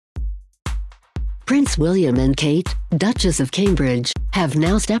Prince William and Kate, Duchess of Cambridge, have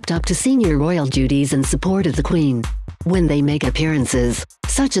now stepped up to senior royal duties in support of the Queen. When they make appearances,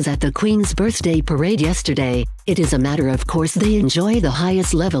 such as at the Queen's birthday parade yesterday, it is a matter of course they enjoy the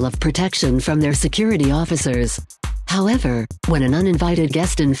highest level of protection from their security officers. However, when an uninvited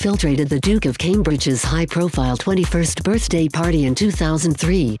guest infiltrated the Duke of Cambridge's high-profile 21st birthday party in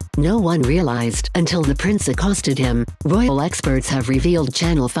 2003, no one realized until the prince accosted him. Royal experts have revealed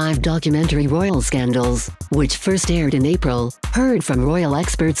Channel 5 documentary Royal Scandals, which first aired in April, heard from royal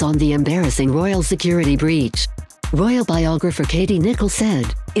experts on the embarrassing royal security breach. Royal biographer Katie Nicholl said,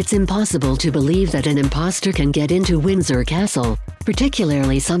 "It's impossible to believe that an imposter can get into Windsor Castle,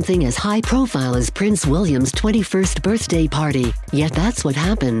 particularly something as high-profile as Prince William's 21st birthday party, yet that's what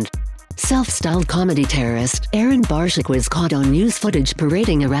happened." Self-styled comedy terrorist Aaron Barshak was caught on news footage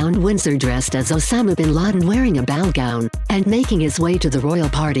parading around Windsor dressed as Osama bin Laden wearing a bal gown, and making his way to the royal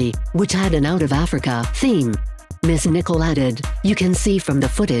party, which had an Out of Africa theme. Ms. Nicholl added, "You can see from the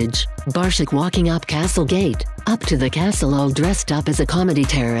footage, Barshak walking up Castle Gate, up to the castle all dressed up as a comedy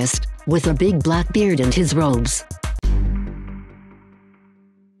terrorist, with a big black beard and his robes."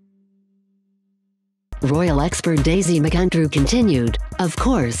 Royal expert Daisy McAndrew continued, "Of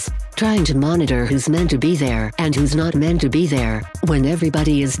course, trying to monitor who's meant to be there and who's not meant to be there, when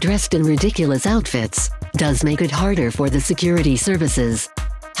everybody is dressed in ridiculous outfits, does make it harder for the security services."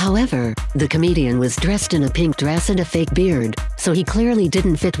 However, the comedian was dressed in a pink dress and a fake beard, so he clearly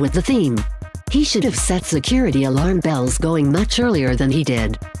didn't fit with the theme. He should have set security alarm bells going much earlier than he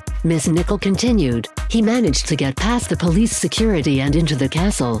did. Ms. Nicholl continued, "He managed to get past the police security and into the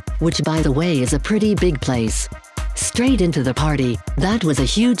castle, which by the way is a pretty big place. Straight into the party. That was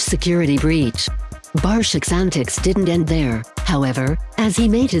a huge security breach." Barshak's antics didn't end there, however, as he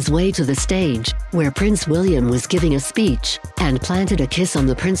made his way to the stage, where Prince William was giving a speech, and planted a kiss on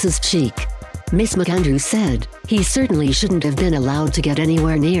the prince's cheek. Ms. McAndrew said, "He certainly shouldn't have been allowed to get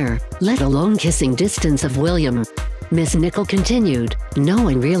anywhere near, let alone kissing distance of William." Ms. Nicholl continued, "No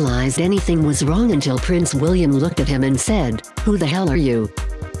one realized anything was wrong until Prince William looked at him and said, 'Who the hell are you?'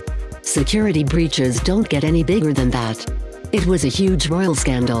 Security breaches don't get any bigger than that. It was a huge royal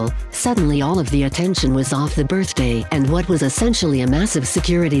scandal. Suddenly all of the attention was off the birthday and what was essentially a massive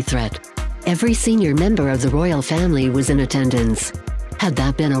security threat. Every senior member of the royal family was in attendance. Had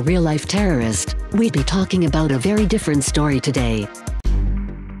that been a real-life terrorist, we'd be talking about a very different story today."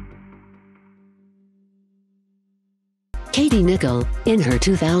 Katie Nicholl, in her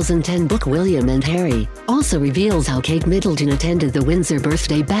 2010 book William and Harry, also reveals how Kate Middleton attended the Windsor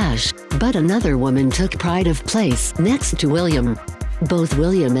birthday bash, but another woman took pride of place next to William. Both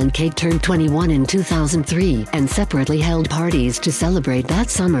William and Kate turned 21 in 2003 and separately held parties to celebrate that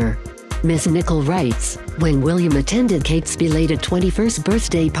summer. Ms. Nicholl writes, "When William attended Kate's belated 21st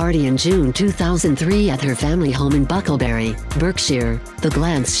birthday party in June 2003 at her family home in Bucklebury, Berkshire, the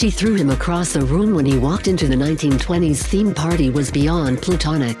glance she threw him across the room when he walked into the 1920s themed party was beyond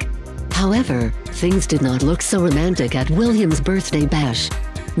platonic." However, things did not look so romantic at William's birthday bash.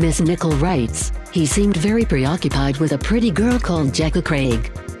 Ms. Nicholl writes, "He seemed very preoccupied with a pretty girl called Jekka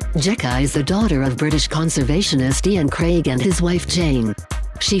Craig. Jekka is the daughter of British conservationist Ian Craig and his wife Jane.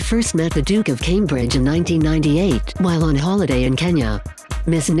 She first met the Duke of Cambridge in 1998 while on holiday in Kenya."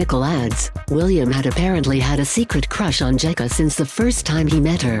 Ms. Nicholl adds, "William had apparently had a secret crush on Jekka since the first time he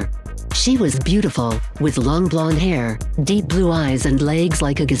met her. She was beautiful, with long blonde hair, deep blue eyes and legs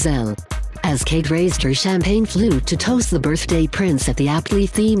like a gazelle." As Kate raised her champagne flute to toast the birthday prince at the aptly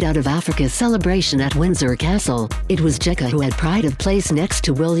themed Out of Africa celebration at Windsor Castle, it was Jekka who had pride of place next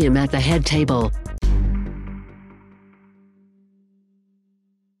to William at the head table.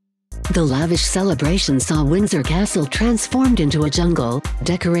 The lavish celebration saw Windsor Castle transformed into a jungle,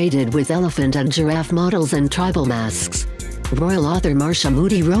 decorated with elephant and giraffe models and tribal masks. Royal author Marcia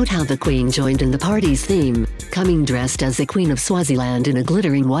Moody wrote how the Queen joined in the party's theme, coming dressed as the Queen of Swaziland in a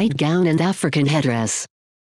glittering white gown and African headdress.